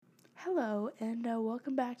Hello, and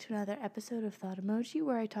welcome back to another episode of Thought Emoji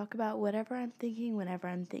where I talk about whatever I'm thinking whenever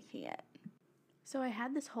I'm thinking it. So, I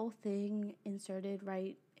had this whole thing inserted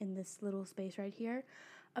right in this little space right here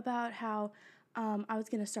about how I was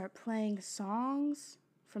going to start playing songs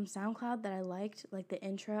from SoundCloud that I liked, like the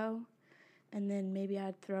intro, and then maybe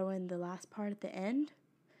I'd throw in the last part at the end.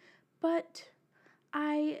 But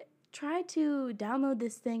I tried to download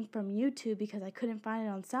this thing from YouTube because I couldn't find it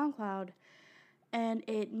on SoundCloud. And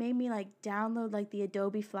it made me download the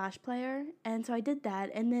Adobe Flash Player, and so I did that,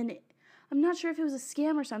 and then I'm not sure if it was a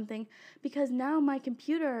scam or something, because now my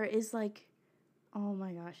computer is oh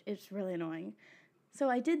my gosh, it's really annoying. So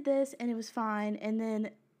I did this, and it was fine, and then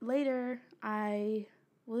later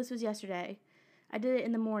this was yesterday, I did it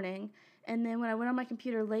in the morning, and then when I went on my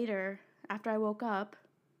computer later, after I woke up,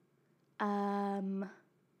 I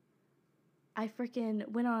freaking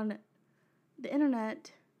went on the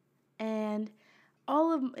internet, and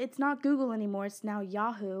it's not Google anymore, it's now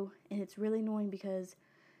Yahoo, and it's really annoying because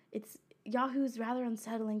Yahoo's rather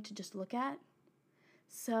unsettling to just look at.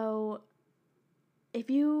 So if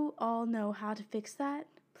you all know how to fix that,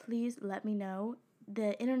 please let me know.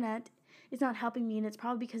 The internet is not helping me, and it's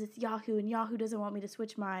probably because it's Yahoo, and Yahoo doesn't want me to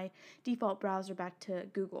switch my default browser back to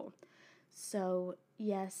Google. So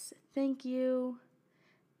yes, thank you,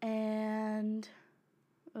 and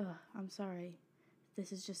I'm sorry.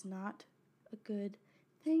 This is just not a good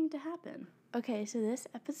thing to happen. Okay, so this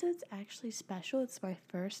episode's actually special. It's my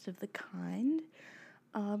first of the kind.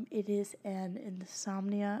 It is an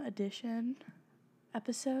Insomnia edition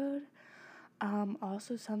episode.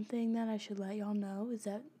 Also, something that I should let y'all know is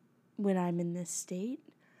that when I'm in this state,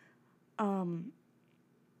 most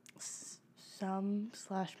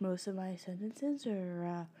of my sentences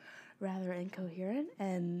are rather incoherent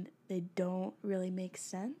and they don't really make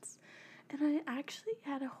sense. And I actually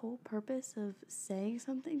had a whole purpose of saying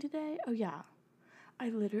something today. Oh yeah, I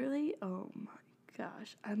literally, oh my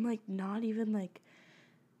gosh, I'm not even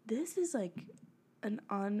this is an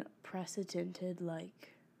unprecedented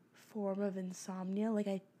form of insomnia.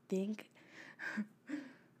 I think,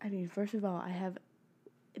 I mean, first of all, I have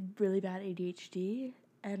really bad ADHD,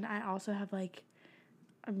 and I also have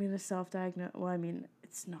I'm gonna self-diagnose, well, I mean,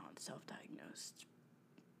 it's not self-diagnosed,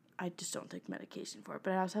 I just don't take medication for it,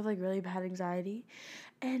 but I also have really bad anxiety,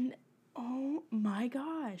 and oh my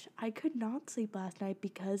gosh, I could not sleep last night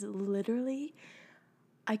because literally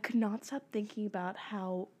I could not stop thinking about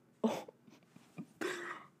how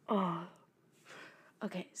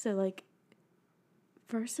okay, so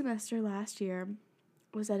first semester last year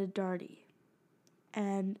was at a Darty,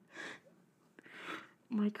 and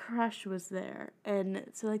my crush was there, and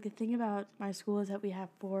so the thing about my school is that we have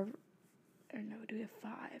do we have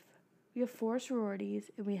 5? We have 4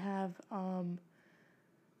 sororities, and we have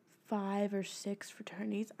 5 or 6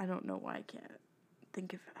 fraternities. I don't know why I can't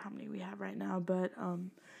think of how many we have right now, but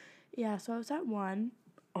yeah, so I was at one.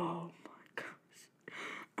 Oh my gosh.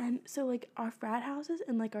 And so our frat houses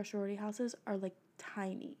and our sorority houses are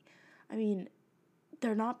tiny. I mean,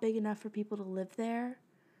 they're not big enough for people to live there.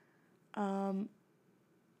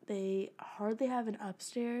 They hardly have an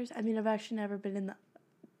upstairs. I mean, I've actually never been in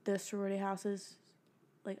the sorority houses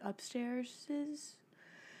upstairs,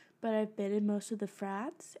 but I've been in most of the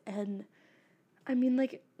frats, and I mean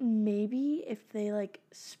maybe if they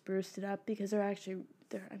spruced it up, because I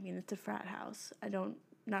mean, it's a frat house.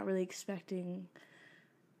 Not really expecting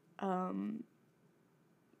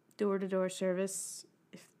door-to-door service,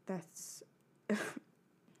 if that's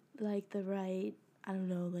the right, I don't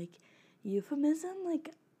know, euphemism,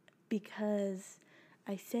 because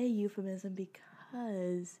I say euphemism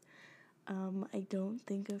because I don't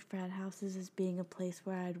think of frat houses as being a place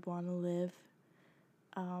where I'd want to live,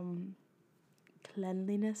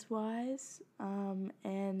 cleanliness-wise,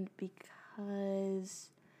 and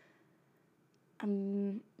because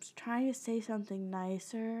I'm trying to say something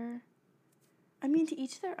nicer. I mean, to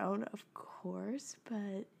each their own, of course,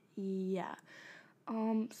 but yeah.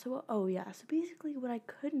 So basically what I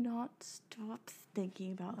could not stop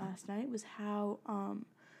thinking about last night was how,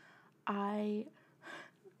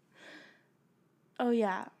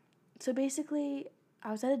 so basically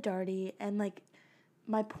I was at a Darty, and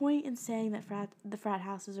my point in saying that the frat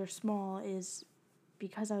houses are small is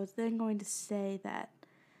because I was then going to say that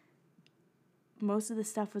most of the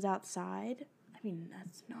stuff was outside. I mean,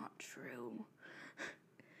 that's not true.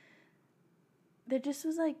 There just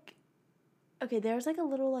was okay, there was a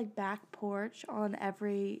little back porch on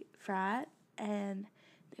every frat, and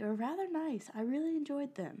they were rather nice. I really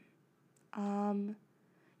enjoyed them.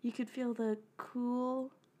 You could feel the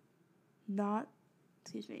cool,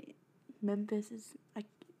 Memphis is,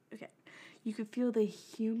 okay. You could feel the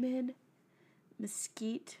humid,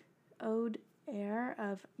 mesquite-ode air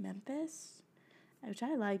of Memphis, which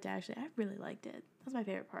I liked, actually. I really liked it. That was my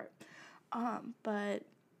favorite part. But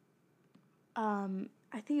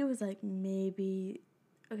I think it was like maybe,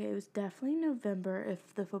 okay, it was definitely November,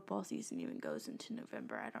 if the football season even goes into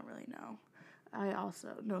November. I don't really know. I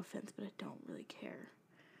also, no offense, but I don't really care.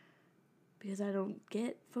 Because I don't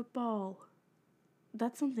get football.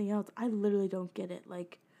 That's something else. I literally don't get it.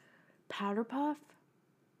 Like, Powder Puff,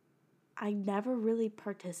 I never really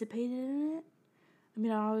participated in it. I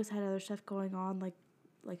mean, I always had other stuff going on, like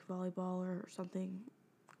volleyball or something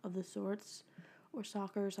of the sorts, or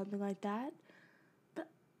soccer or something like that. But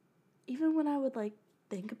even when I would, like,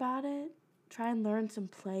 think about it, try and learn some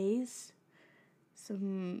plays,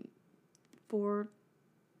 some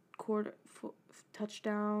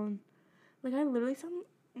touchdown, like, I literally sound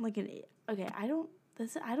like an, okay, I don't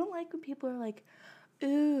like when people are like,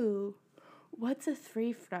 ooh, what's a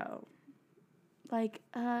free throw? Like,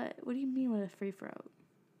 what do you mean with a free throw?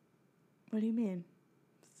 What do you mean?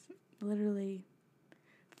 It's literally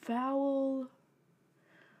foul,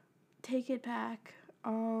 take it back.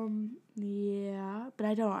 Yeah, but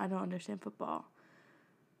I don't understand football.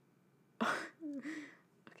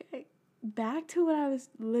 Okay, back to what I was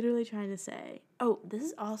literally trying to say. Oh, this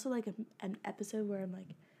is also like an episode where I'm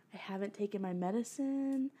like, I haven't taken my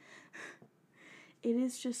medicine. It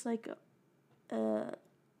is just like,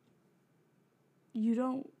 you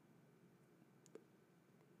don't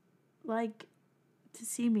like to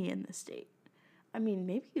see me in this state. I mean,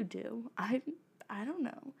 maybe you do. I don't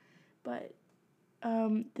know. But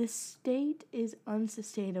this state is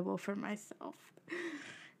unsustainable for myself.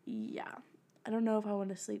 Yeah. I don't know if I want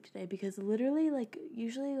to sleep today because literally, like,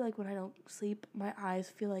 usually, like, when I don't sleep, my eyes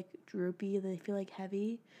feel, like, droopy. They feel, like,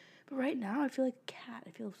 heavy. But right now, I feel like a cat.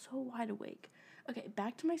 I feel so wide awake. Okay,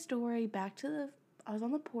 back to my story. I was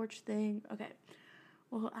on the porch thing. Okay.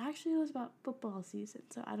 Well, actually, it was about football season,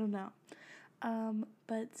 so I don't know.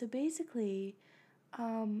 But so basically,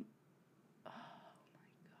 oh my God.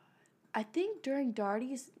 I think during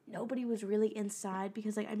Darty's, nobody was really inside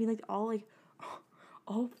because, like, I mean, like, all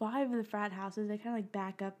 5 of the frat houses, they kind of, like,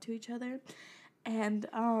 back up to each other. And,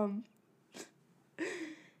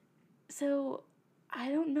 so I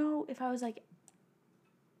don't know if I was, like,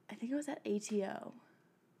 I think I was at ATO.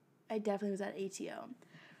 I definitely was at ATO.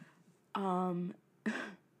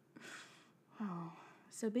 Oh,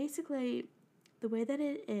 so basically, the way that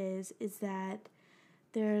it is that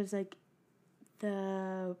there's, like,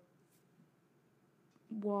 the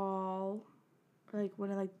wall, like,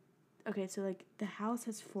 okay, so, like, the house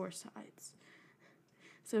has 4 sides.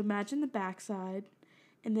 So imagine the backside,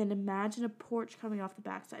 and then imagine a porch coming off the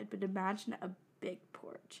backside, but imagine a big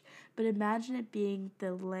porch. But imagine it being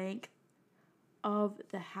the length of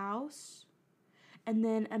the house, and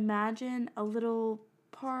then imagine a little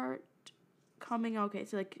part coming, okay,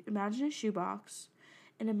 so, like, imagine a shoebox,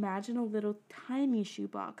 and imagine a little tiny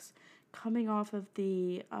shoebox coming off of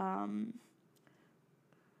the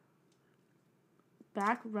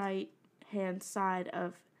back right hand side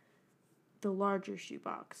of the larger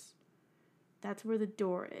shoebox. That's where the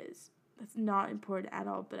door is. That's not important at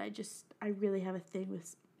all, but I really have a thing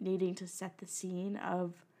with needing to set the scene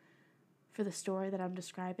for the story that I'm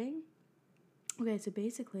describing. Okay, so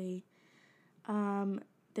basically,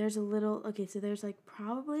 there's there's, like,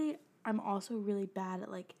 probably, I'm also really bad at,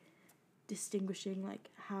 like, distinguishing, like,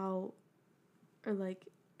 how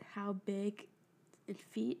big in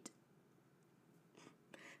feet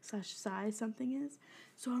 / size something is.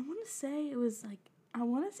 So I want to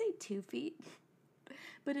say 2 feet,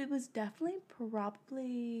 but it was definitely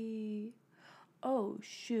probably, oh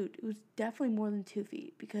shoot, it was definitely more than 2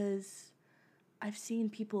 feet because I've seen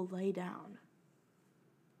people lay down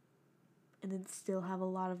and then still have a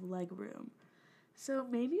lot of leg room. So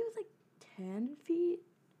maybe it was like 10 feet.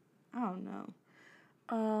 I don't know.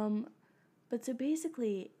 But so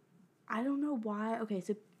basically, I don't know why. Okay,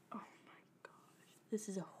 so, oh my gosh, this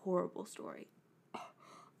is a horrible story.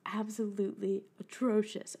 Absolutely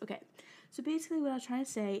atrocious. Okay, so basically what I was trying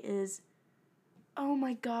to say is, oh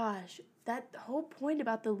my gosh, that whole point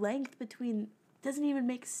about the length between doesn't even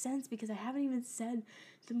make sense because I haven't even said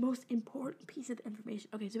the most important piece of information.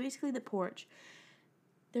 Okay, so basically the porch,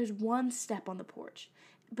 there's one step on the porch,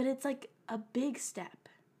 but it's like a big step.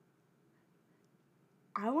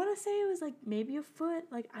 I want to say it was like maybe a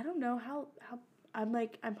foot. Like, I don't know how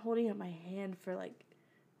I'm holding up my hand for, like,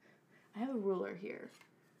 I have a ruler here.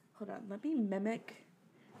 Hold on, let me mimic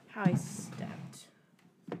how I stepped.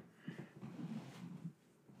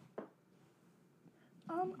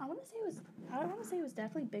 I want to say it was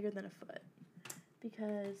definitely bigger than a foot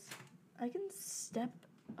because I can step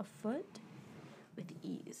a foot with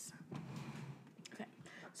ease. Okay,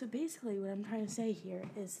 so basically what I'm trying to say here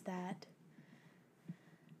is that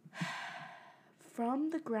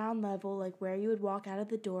from the ground level, like where you would walk out of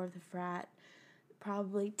the door of the frat,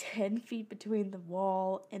 probably 10 feet between the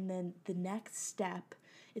wall and then the next step,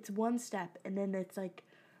 it's one step, and then it's like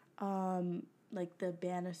the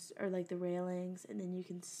banister, or like the railings, and then you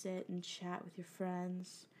can sit and chat with your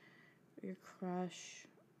friends or your crush.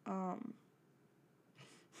 I'm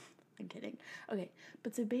kidding. Okay,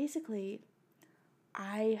 but so basically,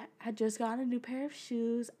 I had just gotten a new pair of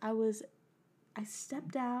shoes. I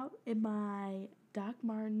stepped out in my Doc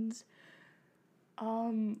Martens,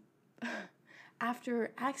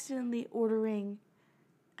 after accidentally ordering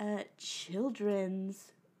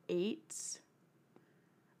children's 8s.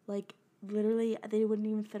 Like, literally, they wouldn't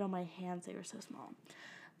even fit on my hands. They were so small.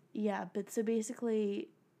 Yeah, but so basically,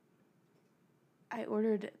 I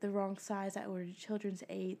ordered the wrong size. I ordered children's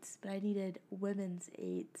 8s, but I needed women's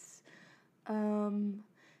 8s.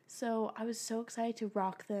 So I was so excited to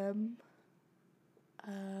rock them.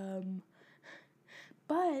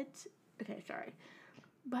 But, okay, sorry.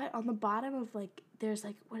 But on the bottom of, like, there's,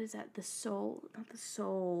 like, what is that? The sole, not the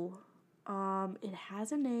sole. It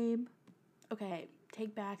has a name. Okay,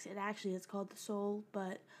 take backs. It actually is called the sole,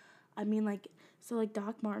 but, I mean, like, so, like,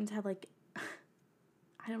 Doc Martens have, like,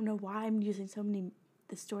 I don't know why I'm using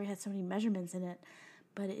the story has so many measurements in it,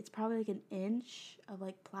 but it's probably, like, an inch of,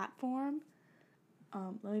 like, platform.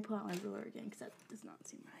 Let me pull out my ruler again, because that does not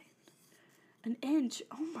seem right. An inch?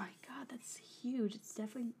 Oh my god, that's huge. It's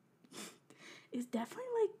definitely,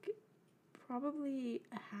 like, probably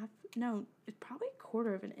it's probably a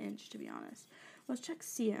quarter of an inch, to be honest. Let's check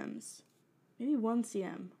cms. Maybe 1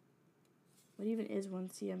 cm. What even is 1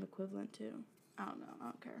 cm equivalent to? I don't know. I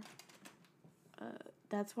don't care.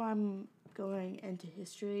 That's why I'm going into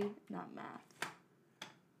history, not math,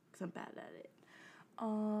 because I'm bad at it.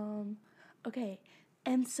 Okay.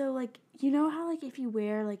 And so, like, you know how, like, if you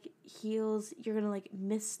wear, like, heels, you're gonna, like,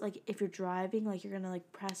 miss, like, if you're driving, like, you're gonna,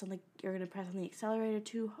 like, press on the accelerator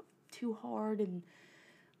too hard,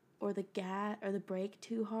 or the gas, or the brake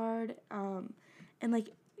too hard, and, like,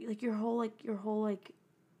 your whole,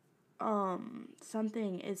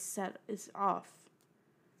 something is off.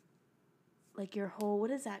 Like, your whole, what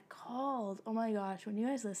is that called? Oh my gosh, when you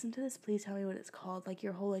guys listen to this, please tell me what it's called. Like,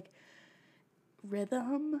 your whole, like,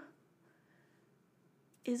 rhythm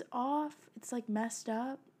is off. It's, like, messed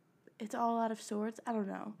up. It's all out of sorts. I don't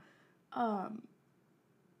know.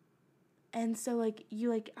 And so, like,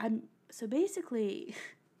 so basically,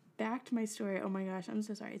 back to my story. Oh my gosh, I'm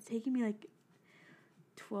so sorry. It's taking me, like,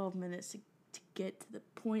 12 minutes to get to the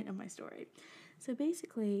point of my story. So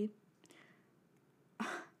basically,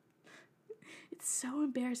 it's so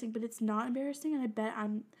embarrassing, but it's not embarrassing, and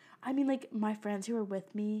I mean, like, my friends who are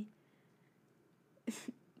with me,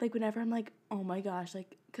 like, whenever I'm like, oh my gosh,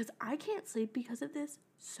 like, because I can't sleep because of this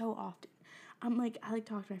so often. I'm like, I, like,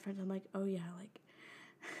 talk to my friends, I'm like, oh yeah, like,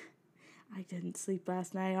 I didn't sleep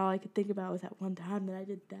last night, all I could think about was that one time that I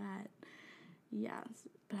did that. Yes,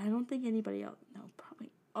 but I don't think anybody else, no, probably,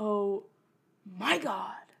 oh my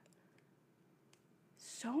god.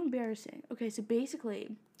 So embarrassing. Okay, so basically,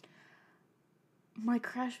 my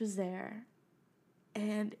crush was there,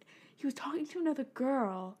 and he was talking to another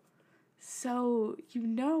girl, so, you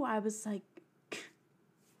know, I was, like,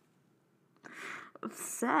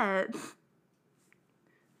 upset,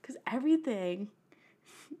 because everything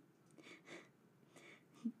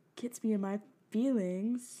gets me in my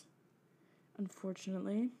feelings,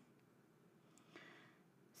 unfortunately.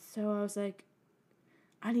 So I was like,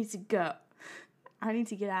 I need to go. I need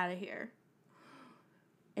to get out of here.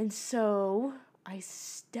 And so I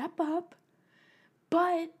step up,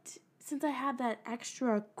 but since I have that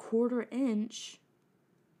extra quarter inch,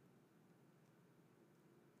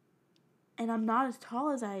 and I'm not as tall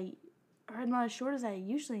as I'm not as short as I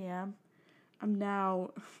usually am, I'm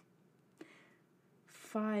now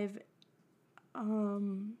 5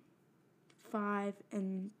 and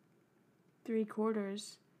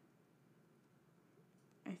 3/4,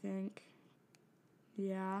 I think.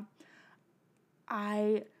 Yeah.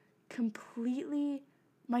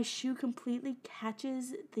 My shoe completely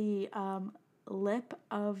catches the lip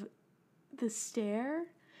of the stair,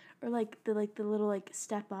 or like the little, like,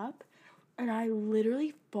 step up, and I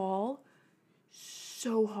literally fall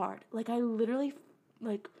so hard. Like, I literally,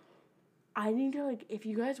 like, I need to, like, if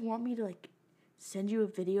you guys want me to, like, send you a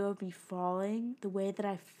video of me falling the way that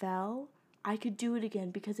I fell, I could do it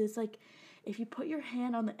again, because it's like, if you put your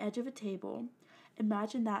hand on the edge of a table,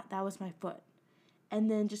 imagine that was my foot, and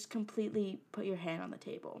then just completely put your hand on the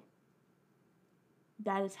table.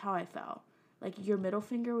 that is how I felt. Like, your middle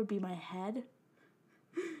finger would be my head,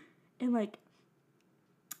 and, like,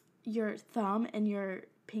 your thumb and your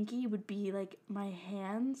pinky would be, like, my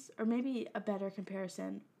hands, or maybe a better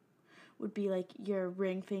comparison would be, like, your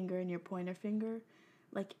ring finger and your pointer finger.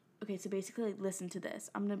 Like, okay, so basically, like, listen to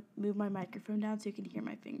this. I'm going to move my microphone down so you can hear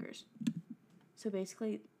my fingers. So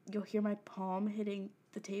basically, you'll hear my palm hitting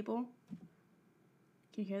the table.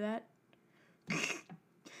 Can you hear that?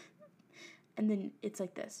 And then it's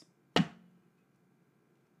like this.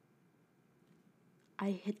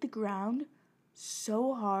 I hit the ground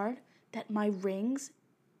so hard that my rings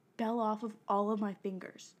fell off of all of my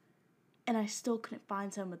fingers. And I still couldn't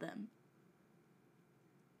find some of them.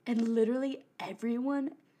 And literally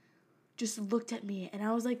everyone just looked at me, and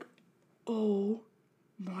I was like, oh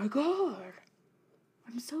my God.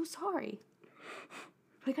 I'm so sorry.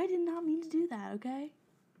 Like, I did not mean to do that, okay?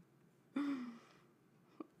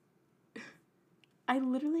 I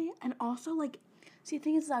literally, and also, like, see, the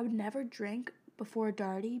thing is, I would never drink before a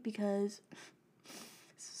darty because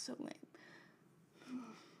this is so lame.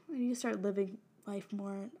 I need to start living life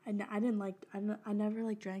more. I never,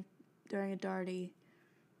 like, drank during a darty.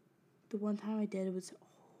 The one time I did, it was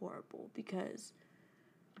horrible because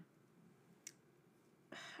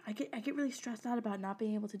I get really stressed out about not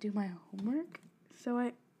being able to do my homework. So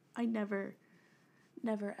I never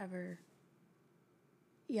ever.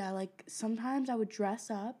 Yeah, like, sometimes I would dress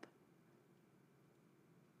up.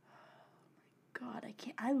 Oh my God,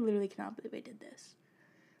 I literally cannot believe I did this.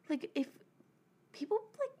 Like, if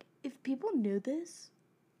people knew this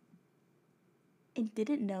and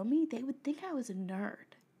didn't know me, they would think I was a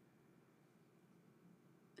nerd.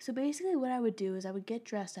 So basically what I would do is I would get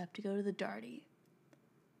dressed up to go to the darty.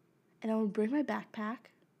 And I would bring my backpack,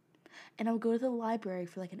 and I would go to the library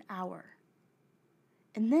for like an hour.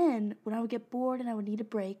 And then, when I would get bored and I would need a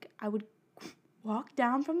break, I would walk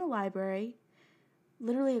down from the library,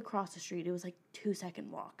 literally across the street. It was like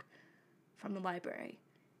 2-second walk from the library.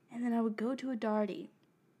 And then I would go to a darty.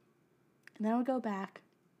 And then I would go back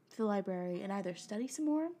to the library and either study some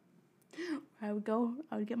more, or I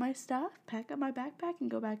would get my stuff, pack up my backpack,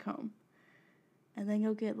 and go back home. And then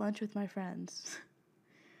go get lunch with my friends.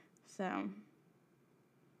 So,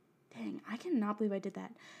 dang, I cannot believe I did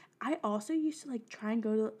that. I also used to, like, try and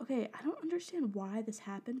go to, okay, I don't understand why this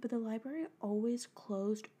happened, but the library always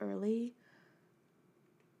closed early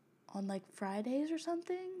on, like, Fridays or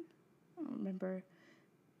something. I don't remember.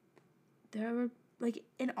 There were, like,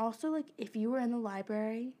 and also, like, if you were in the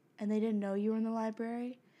library and they didn't know you were in the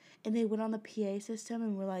library and they went on the PA system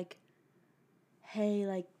and were like, hey,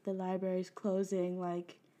 like, the library's closing,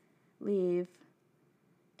 like, leave.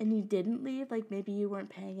 And you didn't leave, like, maybe you weren't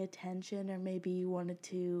paying attention, or maybe you wanted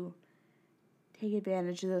to take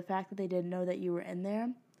advantage of the fact that they didn't know that you were in there,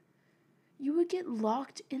 you would get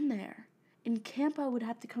locked in there, and Campa would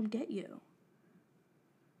have to come get you.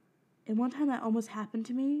 And one time that almost happened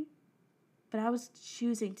to me, but I was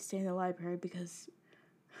choosing to stay in the library because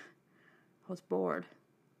I was bored.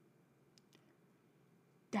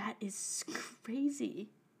 That is crazy.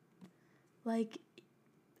 Like,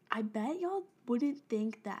 I bet y'all wouldn't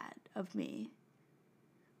think that of me.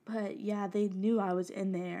 But yeah, they knew I was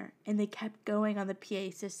in there, and they kept going on the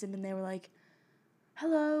PA system, and they were like,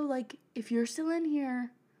 hello, like, if you're still in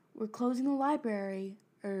here, we're closing the library,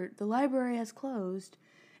 or the library has closed.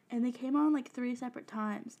 And they came on like 3 separate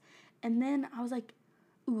times. And then I was like,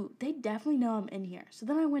 ooh, they definitely know I'm in here. So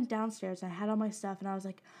then I went downstairs and I had all my stuff, and I was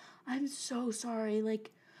like, I'm so sorry.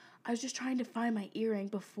 Like, I was just trying to find my earring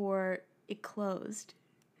before it closed.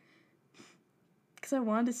 Because I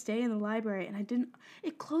wanted to stay in the library, and I didn't.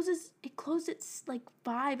 It closed at like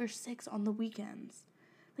 5 or 6 on the weekends.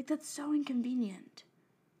 Like, that's so inconvenient.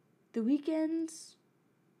 The weekends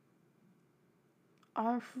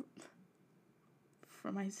are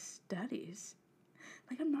for my studies.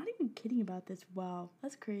 Like, I'm not even kidding about this. Wow,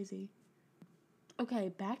 that's crazy. Okay,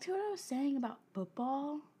 back to what I was saying about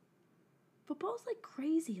football. Football's like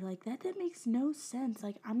crazy. Like, that makes no sense.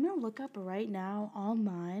 Like, I'm gonna look up right now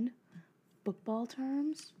online football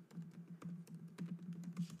terms.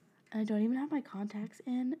 And I don't even have my contacts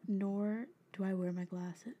in, nor do I wear my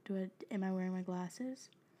glasses. Am I wearing my glasses?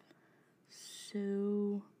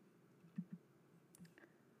 So,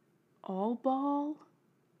 all ball,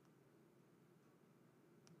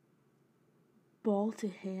 ball to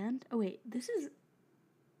hand. Oh wait, this is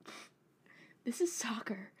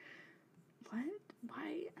soccer. What?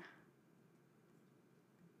 Why?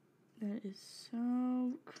 That is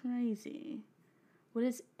so crazy. What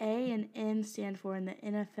does A and N stand for in the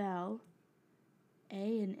NFL? A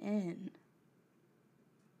and N.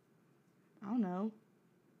 I don't know.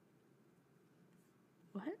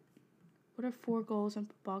 What are 4 goals in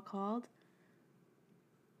football called?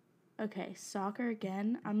 Okay, soccer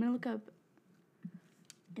again. I'm going to look up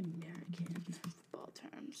American football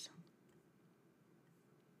terms.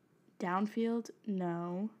 Downfield?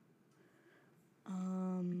 No.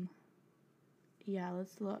 Yeah,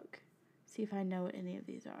 let's look. See if I know what any of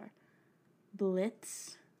these are.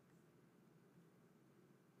 Blitz.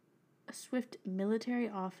 A swift military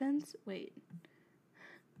offense? Wait.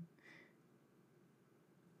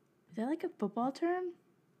 Is that like a football term?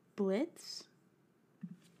 Blitz?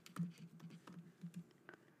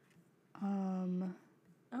 Oh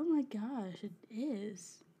my gosh, it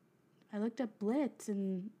is. I looked up blitz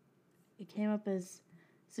and it came up as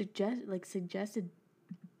suggested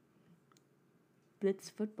blitz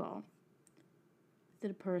football. Is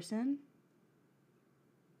it a person?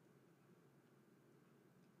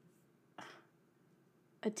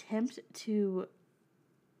 Attempt to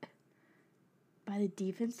by the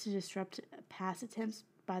defense to disrupt pass attempts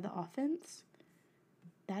by the offense.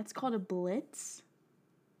 That's called a blitz.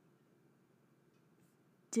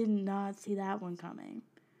 Did not see that one coming.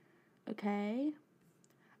 Okay.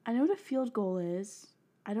 I know what a field goal is.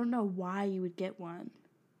 I don't know why you would get one.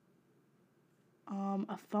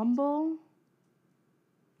 A fumble.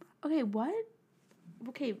 Okay, what?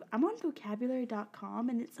 Okay, I'm on vocabulary.com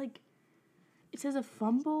and it's like, it says a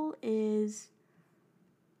fumble is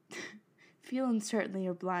feel uncertainly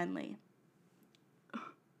or blindly.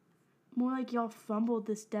 More like y'all fumbled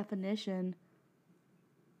this definition.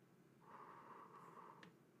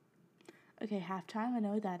 Okay, halftime, I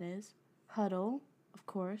know what that is. Huddle, of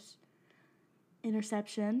course.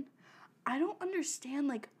 Interception. I don't understand,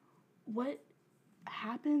 like, what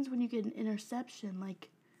happens when you get an interception. Like,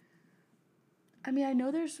 I mean, I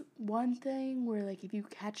know there's one thing where, like, if you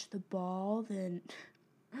catch the ball, then...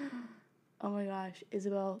 Oh my gosh,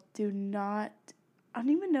 Isabel, do not... I don't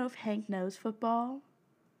even know if Hank knows football,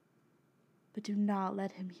 but do not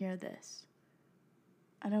let him hear this.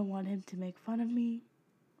 I don't want him to make fun of me,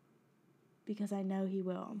 because I know he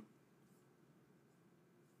will.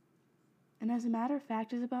 And as a matter of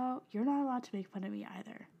fact, Isabel, you're not allowed to make fun of me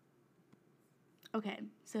either. Okay,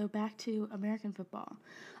 so back to American football.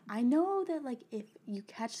 I know that, like, if you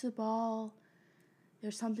catch the ball,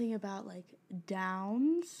 there's something about, like,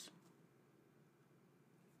 downs.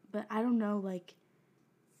 But I don't know, like,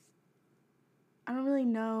 I don't really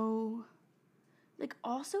know. Like,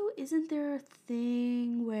 also, isn't there a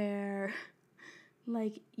thing where,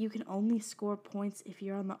 like, you can only score points if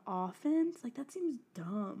you're on the offense? Like, that seems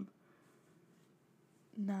dumb.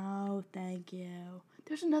 No, thank you.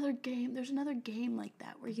 There's another game like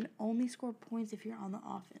that where you can only score points if you're on the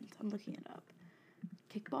offense. I'm looking it up.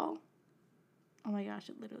 Kickball? Oh my gosh,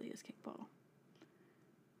 it literally is kickball.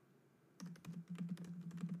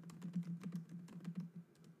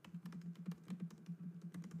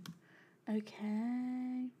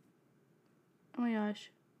 Okay. Oh my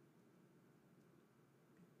gosh.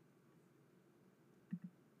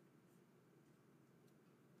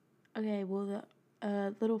 Okay, well,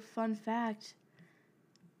 the little fun fact,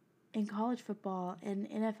 in college football and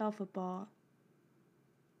NFL football,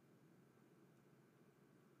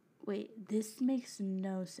 wait, this makes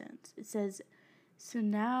no sense. It says, so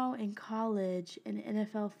now in college and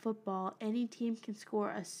NFL football, any team can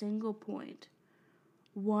score a single point.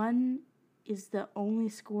 1 is the only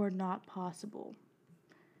score not possible.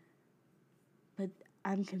 But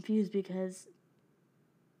I'm confused because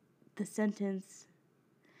the sentence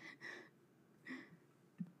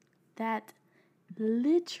that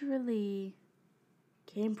literally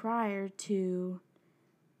came prior to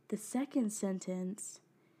the second sentence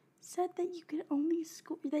said that you could only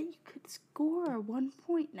score 1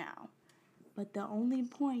 point now. But the only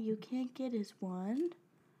point you can't get is 1.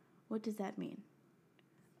 What does that mean?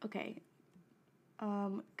 Okay.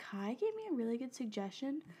 Kai gave me a really good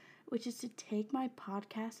suggestion, which is to take my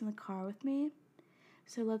podcast in the car with me.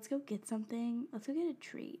 So let's go get something. Let's go get a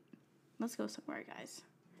treat. Let's go somewhere, guys.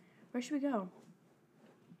 Where should we go?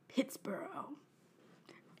 Pittsburgh.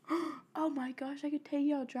 Oh my gosh, I could take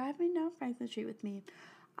y'all driving down Franklin Street with me.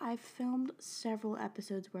 I've filmed several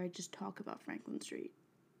episodes where I just talk about Franklin Street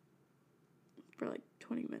for like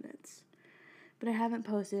 20 minutes. But I haven't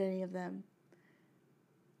posted any of them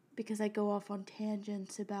because I go off on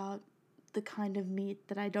tangents about the kind of meat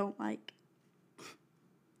that I don't like.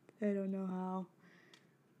 I don't know how.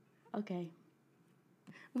 Okay.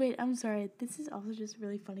 Wait, I'm sorry. This is also just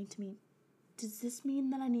really funny to me. Does this mean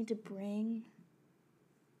that I need to bring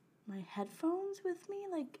my headphones with me?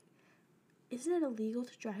 Like, isn't it illegal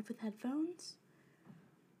to drive with headphones?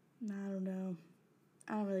 I don't know.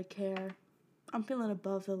 I don't really care. I'm feeling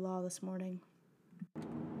above the law this morning.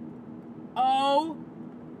 Oh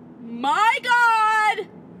my God!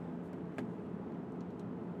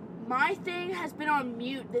 My thing has been on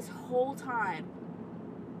mute this whole time.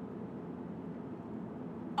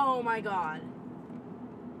 Oh my God.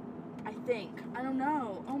 I think. I don't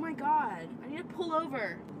know. Oh my God. I need to pull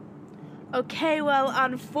over. Okay, well,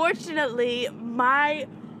 unfortunately, why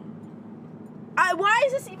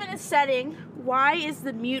is this even a setting? Why is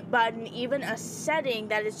the mute button even a setting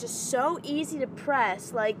that is just so easy to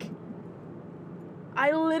press? Like,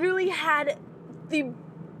 I literally had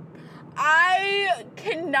I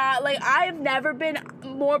have never been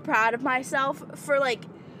more proud of myself for, like,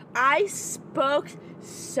 I spoke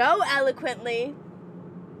so eloquently.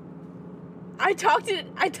 I talked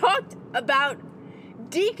about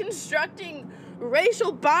deconstructing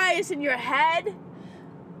racial bias in your head.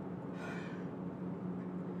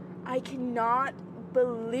 I cannot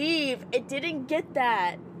believe it didn't get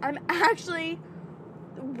that. I'm actually...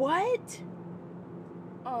 What?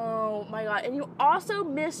 Oh my God. And you also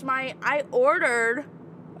missed I ordered.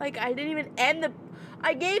 Like, I didn't even end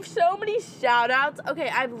I gave so many shout outs. Okay,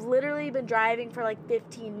 I've literally been driving for like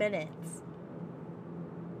 15 minutes.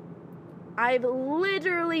 I've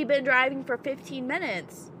literally been driving for 15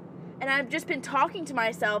 minutes. And I've just been talking to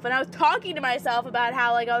myself. And I was talking to myself about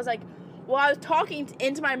how, like, I was talking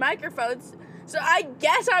into my microphones. So I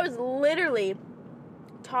guess I was literally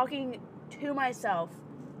talking to myself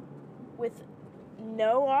with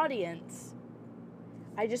no audience.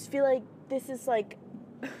 I just feel like this is like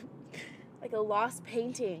like a lost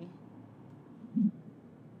painting.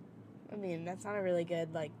 I mean, that's not a really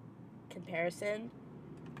good, like, comparison.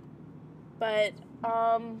 But,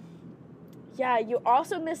 yeah, you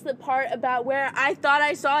also missed the part about where I thought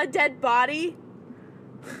I saw a dead body.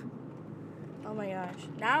 Oh my gosh.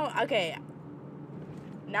 Now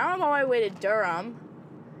I'm on my way to Durham,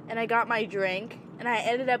 and I got my drink, and I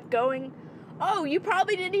ended up going... Oh, you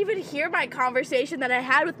probably didn't even hear my conversation that I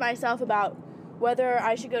had with myself about whether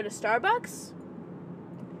I should go to Starbucks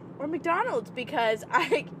or McDonald's, because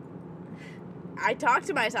I talked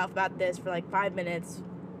to myself about this for like 5 minutes.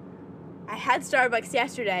 I had Starbucks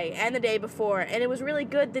yesterday and the day before, and it was really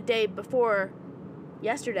good the day before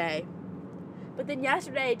yesterday. But then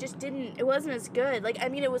yesterday it wasn't as good. Like, I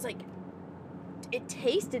mean, it was like, it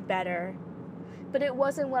tasted better, but it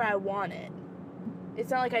wasn't what I wanted. It's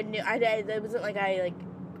not like it wasn't like I, like,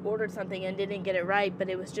 ordered something and didn't get it right, but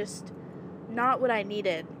it was just not what I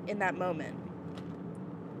needed in that moment.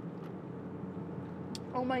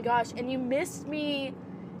 Oh my gosh, and you missed me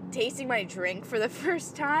tasting my drink for the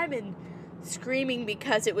first time and screaming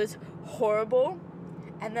because it was horrible.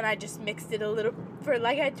 And then I just mixed it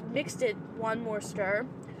I mixed it one more stir,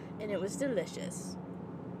 and it was delicious.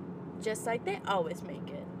 Just like they always make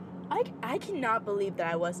it. I cannot believe that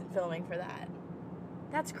I wasn't filming for that.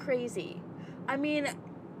 That's crazy. I mean,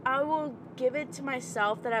 I will give it to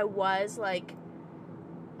myself that I was, like,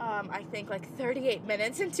 I think, like, 38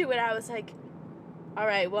 minutes into it, I was like, all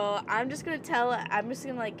right, well, I'm just going to,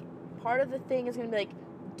 like, part of the thing is going to be, like,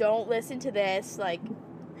 don't listen to this, like,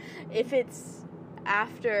 if it's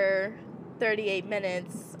after 38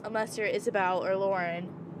 minutes, unless you're Isabel or Lauren,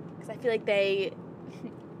 because I feel like they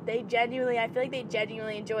genuinely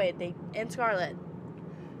enjoy it, and Scarlett.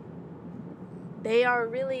 They are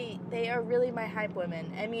really my hype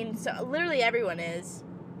women. I mean, so literally everyone is.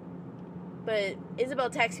 But Isabel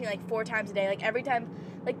texts me like 4 times a day. Like, every time,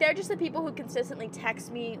 like, they're just the people who consistently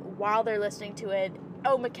text me while they're listening to it.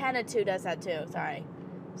 Oh, McKenna too does that too. Sorry,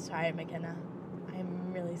 McKenna.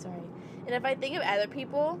 I'm really sorry. And if I think of other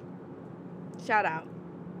people, shout out.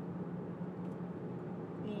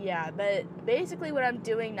 Yeah, but basically what I'm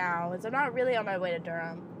doing now is I'm not really on my way to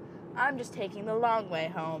Durham. I'm just taking the long way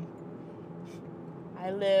home. I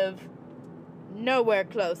live nowhere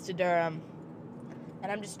close to Durham.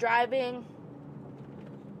 And I'm just driving.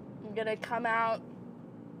 I'm gonna come out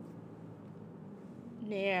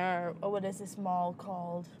near, what is this mall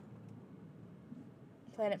called?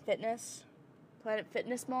 Planet Fitness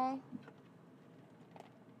Mall?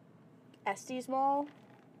 Estes Mall?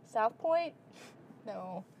 South Point?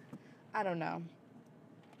 No, I don't know.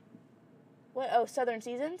 What? Oh, Southern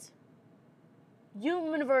Seasons?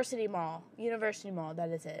 University Mall, that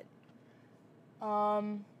is it.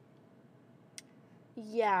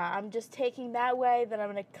 Yeah, I'm just taking that way, then I'm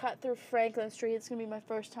gonna cut through Franklin Street. It's gonna be my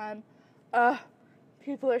first time.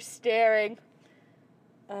 People are staring.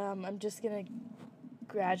 I'm just gonna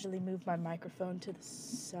gradually move my microphone to the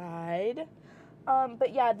side.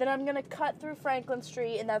 But yeah, then I'm gonna cut through Franklin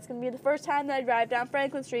Street, and that's gonna be the first time that I drive down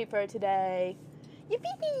Franklin Street for today.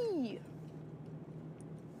 Yippee!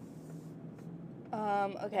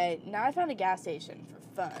 Okay, now I found a gas station for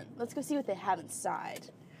fun. Let's go see what they have inside.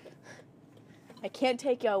 I can't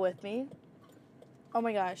take y'all with me. Oh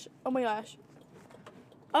my gosh. Oh my gosh.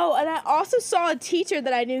 Oh, and I also saw a teacher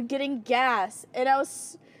that I knew getting gas. And I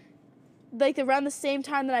was, like, around the same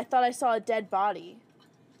time that I thought I saw a dead body.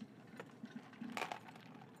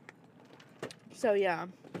 So, yeah.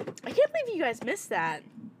 I can't believe you guys missed that.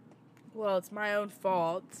 Well, it's my own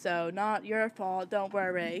fault, so not your fault. Don't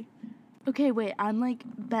worry. Okay, wait. I'm, like,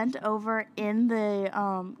 bent over in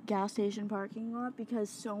the gas station parking lot because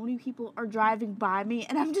so many people are driving by me,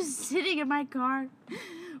 and I'm just sitting in my car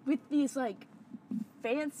with these, like,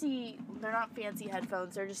 fancy, they're not fancy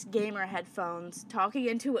headphones, they're just gamer headphones, talking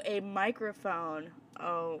into a microphone.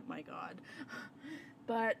 Oh, my God.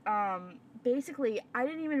 But, basically, I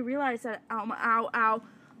didn't even realize that, ow.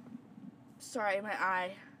 Sorry, my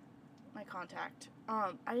eye, my contact.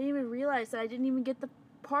 I didn't even realize that I didn't even get the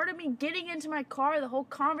part of me getting into my car, the whole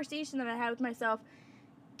conversation that I had with myself,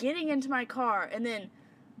 getting into my car, and then,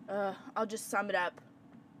 I'll just sum it up.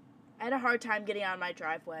 I had a hard time getting out of my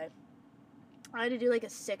driveway. I had to do like a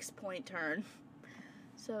 6-point turn.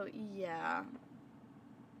 So, yeah.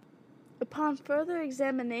 Upon further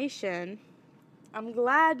examination, I'm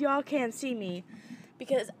glad y'all can't see me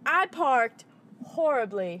because I parked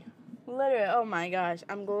horribly. Literally, oh my gosh.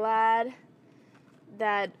 I'm glad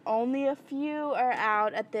that only a few are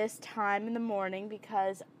out at this time in the morning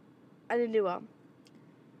because I didn't do well.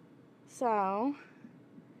 So,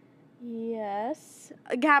 yes.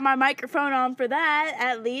 I got my microphone on for that,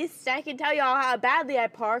 at least. I can tell y'all how badly I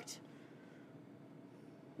parked.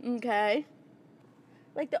 Okay.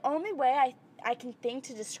 Like, the only way I can think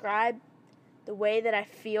to describe the way that I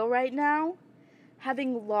feel right now,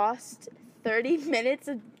 having lost 30 minutes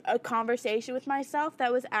of a conversation with myself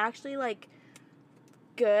that was actually, like,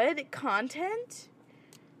 good content.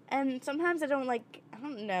 And sometimes I don't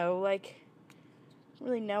know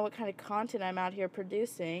really know what kind of content I'm out here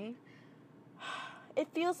producing. It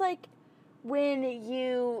feels like when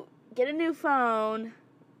you get a new phone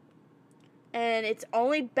and it's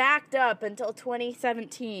only backed up until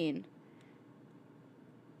 2017.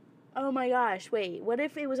 Oh my gosh, wait, what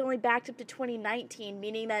if it was only backed up to 2019,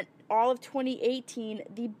 meaning that all of 2018,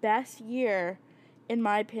 the best year, in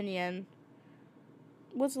my opinion,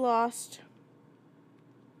 was lost?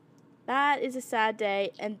 That is a sad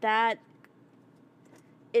day, and that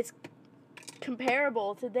is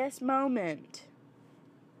comparable to this moment.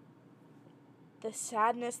 The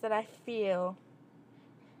sadness that I feel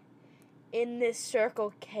in this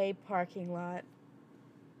Circle K parking lot.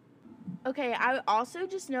 Okay, I also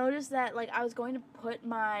just noticed that, like, I was going to put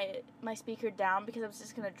my speaker down because I was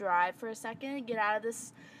just going to drive for a second, get out of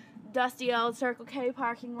this dusty old Circle K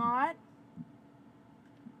parking lot.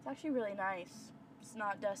 It's actually really nice. It's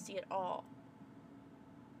not dusty at all.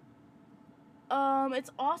 It's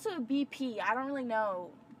also BP. I don't really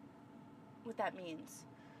know what that means.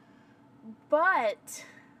 But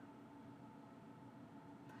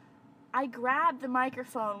I grabbed the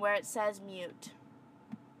microphone where it says mute.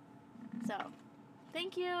 So,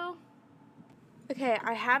 thank you. Okay,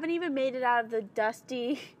 I haven't even made it out of the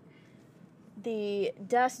dusty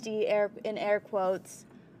air quotes,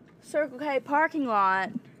 Circle K parking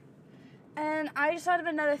lot. And I just thought of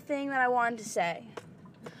another thing that I wanted to say.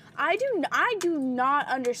 I do not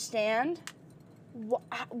understand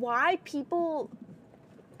why people,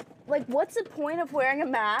 like, what's the point of wearing a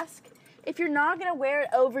mask if you're not going to wear it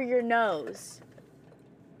over your nose?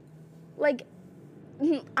 Like,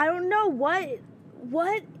 I don't know what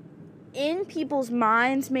in people's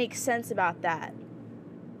minds makes sense about that.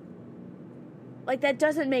 Like, that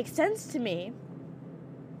doesn't make sense to me.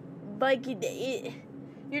 Like,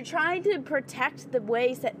 you're trying to protect the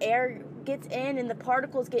ways that air gets in and the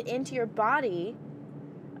particles get into your body.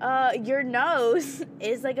 Your nose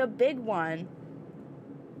is, like, a big one.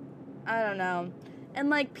 I don't know. And,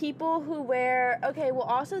 like, people who wear... Okay, well,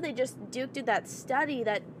 also Duke did that study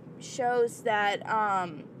that shows that,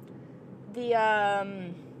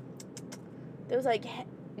 those, like,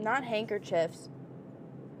 not handkerchiefs.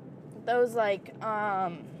 Those, like,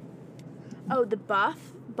 the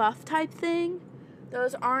buff type thing.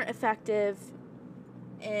 Those aren't effective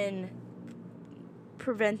in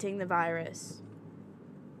preventing the virus.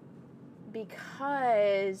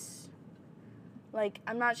 Because, like,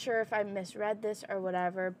 I'm not sure if I misread this or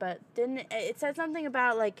whatever, but it said something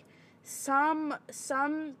about, like, some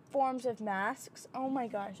forms of masks. Oh my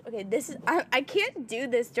gosh. Okay, I can't do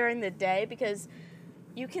this during the day because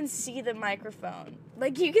you can see the microphone.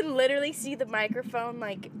 Like, you can literally see the microphone,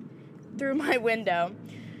 like, through my window.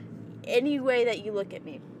 Any way that you look at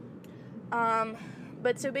me.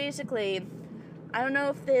 But so basically, I don't know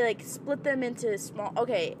if they, like, split them into small...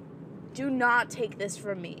 Okay, do not take this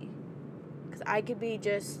from me. Because I could be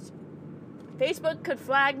just... Facebook could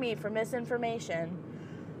flag me for misinformation.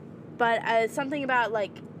 But something about,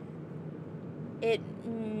 like,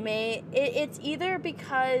 it's either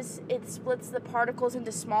because it splits the particles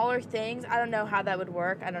into smaller things. I don't know how that would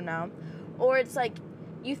work. I don't know. Or it's like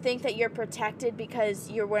you think that you're protected because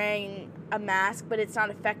you're wearing a mask, but it's not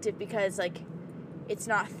effective because, like, it's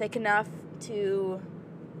not thick enough to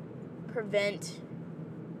prevent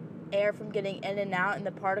air from getting in and out, and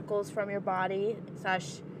the particles from your body /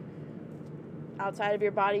 outside of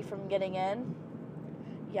your body from getting in.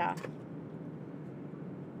 Yeah.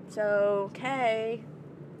 So,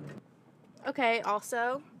 okay,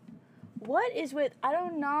 also, what is with... I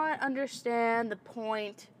do not understand the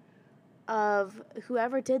point of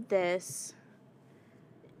whoever did this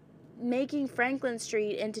making Franklin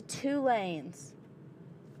Street into 2 lanes.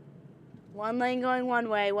 1 lane going one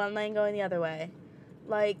way, 1 lane going the other way.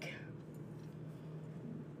 Like,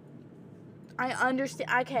 I understand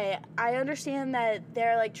that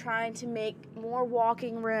they're, like, trying to make more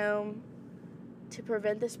walking room to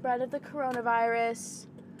prevent the spread of the coronavirus.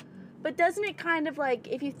 But doesn't it kind of, like,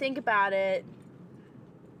 if you think about it,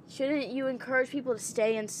 shouldn't you encourage people to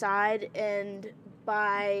stay inside? And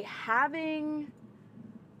by having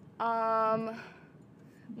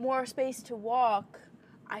more space to walk,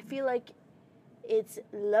 I feel like it's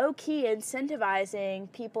low-key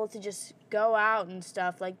incentivizing people to just go out and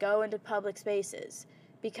stuff, like go into public spaces.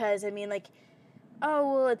 Because, I mean, like,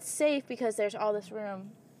 oh, well, it's safe because there's all this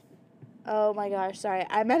room. Oh my gosh, sorry.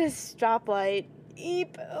 I'm at a stoplight.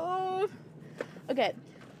 Eep. Oh. Okay.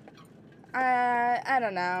 I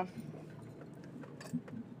don't know.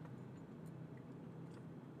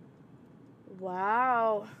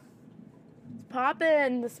 Wow. It's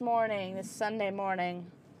poppin' this Sunday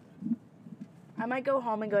morning. I might go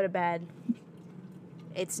home and go to bed.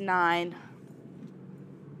 It's 9.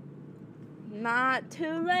 Not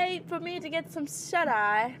too late for me to get some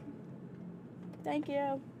shut-eye. Thank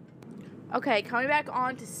you. Okay, coming back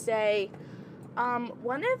on to say,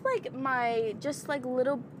 one of, like, my just, like,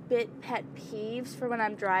 little bit pet peeves for when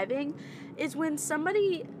I'm driving is when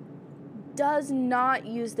somebody does not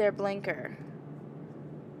use their blinker.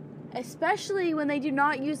 Especially when they do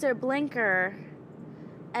not use their blinker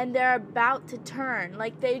and they're about to turn.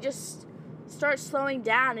 Like, they just start slowing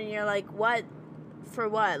down and you're like, what? For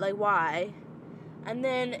what? Like, why? And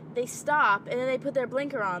then they stop and then they put their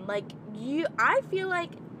blinker on. Like, I feel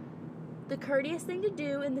like the courteous thing to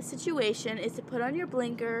do in this situation is to put on your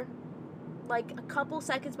blinker like a couple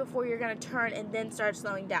seconds before you're going to turn and then start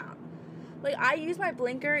slowing down. Like, I use my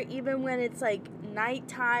blinker even when it's like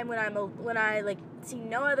nighttime, when I like see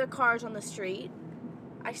no other cars on the street.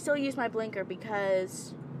 I still use my blinker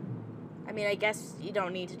because, I mean, I guess you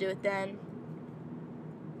don't need to do it then.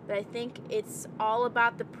 But I think it's all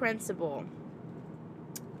about the principle.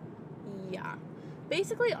 Yeah.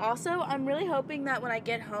 Basically, also, I'm really hoping that when I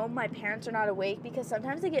get home, my parents are not awake, because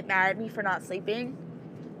sometimes they get mad at me for not sleeping.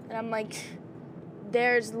 And I'm like,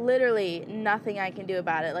 there's literally nothing I can do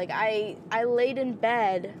about it. Like, I laid in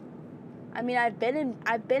bed. I mean, I've been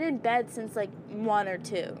in bed since like 1 or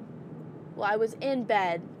 2. Well, I was in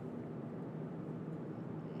bed.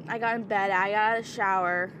 I got in bed, I got out of the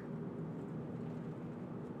shower,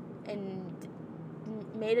 and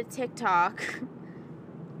made a TikTok,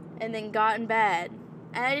 and then got in bed.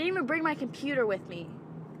 And I didn't even bring my computer with me.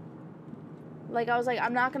 Like, I was like,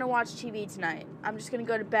 I'm not going to watch TV tonight. I'm just going to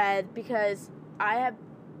go to bed, because I have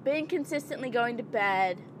been consistently going to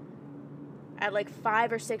bed at like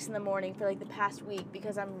 5 or 6 in the morning for like the past week,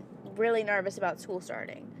 because I'm really nervous about school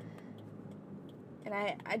starting. And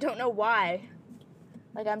I don't know why.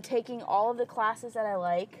 Like, I'm taking all of the classes that I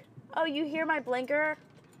like. Oh, you hear my blinker?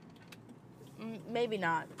 Maybe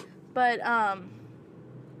not. But, I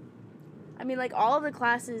mean, like, all of the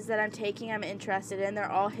classes that I'm taking I'm interested in.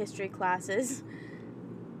 They're all history classes.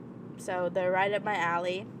 So, they're right up my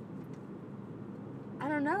alley. I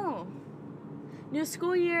don't know. New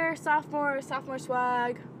school year, sophomore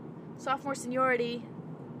swag, sophomore seniority.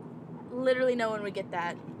 Literally no one would get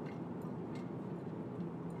that.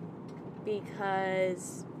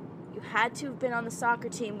 Because you had to have been on the soccer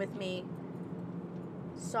team with me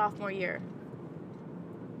sophomore year.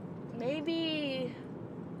 Maybe,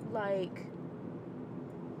 like,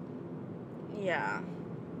 yeah.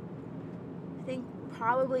 I think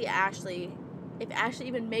probably Ashley. If Ashley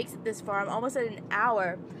even makes it this far, I'm almost at an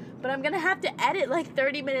hour. But I'm going to have to edit like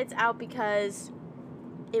 30 minutes out because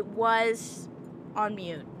it was on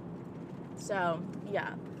mute. So,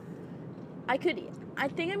 yeah. I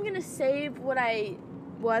think I'm going to save what I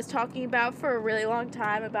was talking about for a really long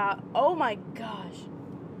time about, oh my gosh.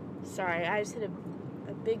 Sorry, I just hit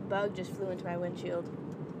a big bug just flew into my windshield.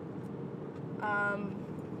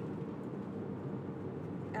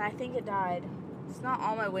 And I think it died. It's not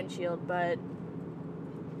on my windshield, but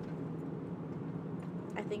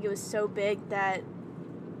I think it was so big that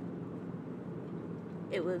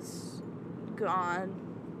it was gone.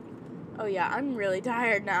 Oh yeah, I'm really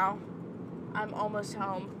tired now. I'm almost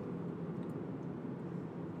home.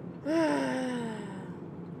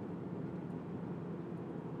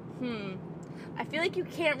 I feel like you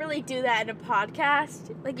can't really do that in a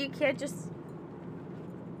podcast. Like, you can't just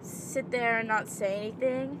sit there and not say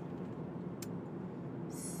anything.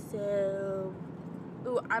 So,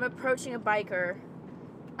 I'm approaching a biker.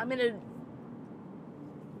 I'm gonna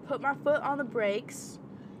put my foot on the brakes,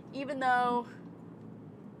 even though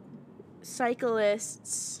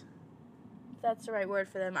cyclists, if that's the right word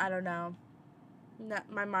for them, I don't know.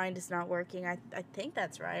 My mind is not working. I think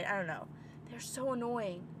that's right. I don't know. They're so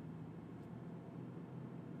annoying.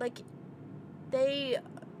 Like, they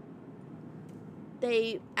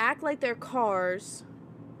act like they're cars,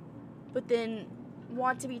 but then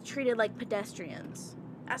want to be treated like pedestrians.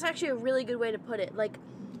 That's actually a really good way to put it. Like,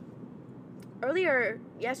 earlier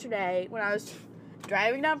yesterday, when I was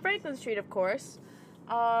driving down Franklin Street, of course,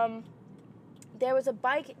 there was a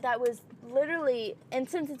bike that was literally, and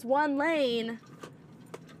since it's one lane,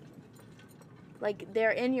 like, they're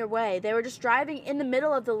in your way. They were just driving in the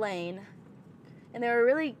middle of the lane, and they were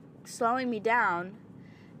really slowing me down.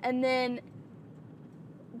 And then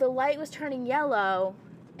the light was turning yellow,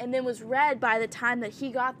 and then was red by the time that he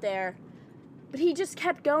got there. But he just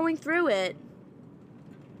kept going through it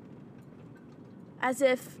as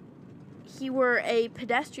if he were a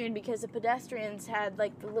pedestrian, because the pedestrians had,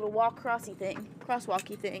 like, the little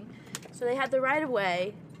crosswalky thing. So they had the right of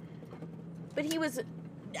way. But he was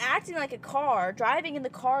acting like a car, driving in the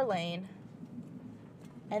car lane.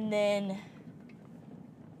 And then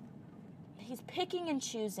he's picking and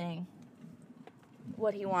choosing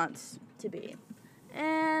what he wants to be.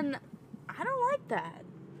 And I don't like that.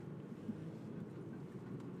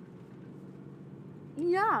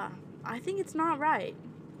 Yeah, I think it's not right.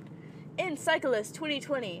 In Cyclist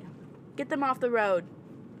 2020, get them off the road.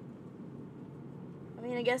 I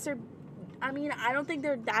mean, I don't think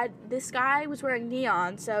they're that. This guy was wearing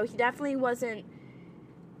neon, so he definitely wasn't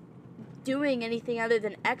doing anything other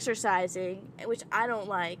than exercising, which I don't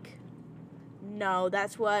like. No,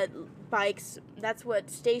 that's what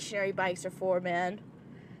stationary bikes are for, man.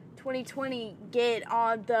 2020, get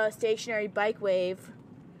on the stationary bike wave.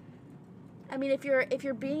 I mean, if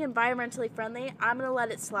you're being environmentally friendly, I'm gonna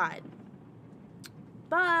let it slide.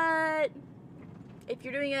 But if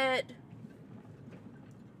you're doing it,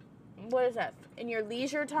 what is that, in your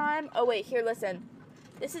leisure time? Oh wait, here, listen.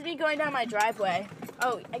 This is me going down my driveway.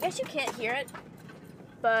 Oh, I guess you can't hear it,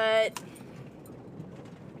 but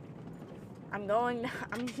I'm going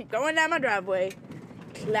down my driveway.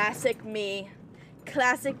 Classic me.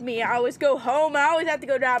 I always go home. I always have to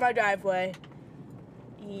go down my driveway.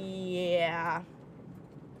 Yeah.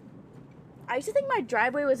 I used to think my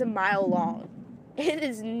driveway was a mile long. It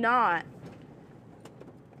is not.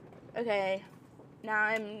 Okay.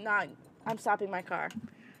 Now I'm stopping my car.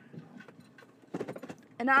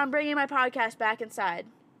 And now I'm bringing my podcast back inside.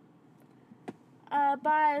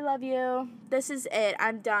 Bye, love you. This is it.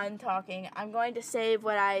 I'm done talking. I'm going to save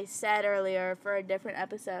what I said earlier for a different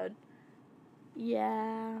episode.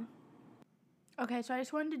 Yeah. Okay, so I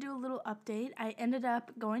just wanted to do a little update. I ended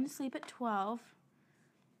up going to sleep at 12.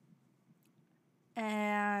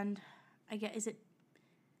 And is it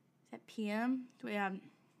p.m.? Yeah,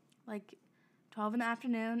 like 12 in the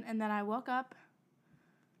afternoon. And then I woke up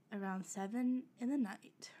around 7 in the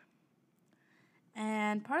night.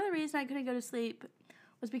 And part of the reason I couldn't go to sleep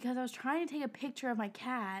was because I was trying to take a picture of my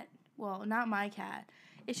cat. Well, not my cat.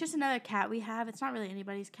 It's just another cat we have. It's not really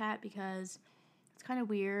anybody's cat because it's kind of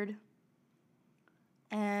weird.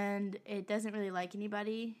 And it doesn't really like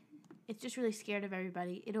anybody. It's just really scared of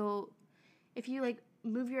everybody. If you, like,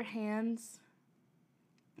 move your hands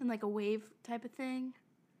in, like, a wave type of thing,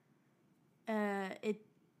 it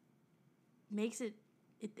makes it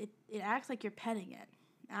acts like you're petting it.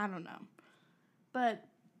 I don't know. But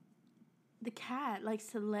the cat likes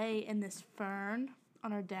to lay in this fern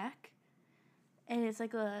on our deck, and it's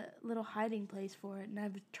like a little hiding place for it. And I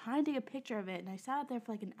was trying to take a picture of it, and I sat out there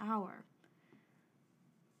for like an hour,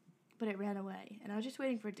 but it ran away. And I was just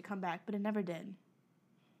waiting for it to come back, but it never did.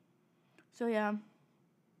 So yeah,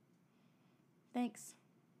 thanks.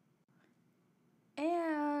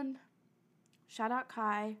 And shout out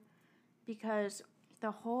Kai, because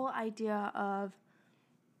the whole idea of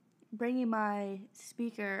bringing my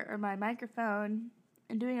speaker or my microphone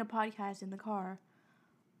and doing a podcast in the car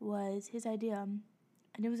was his idea,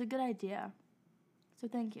 and it was a good idea. So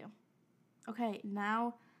thank you. Okay,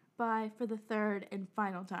 now bye for the third and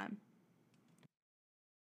final time.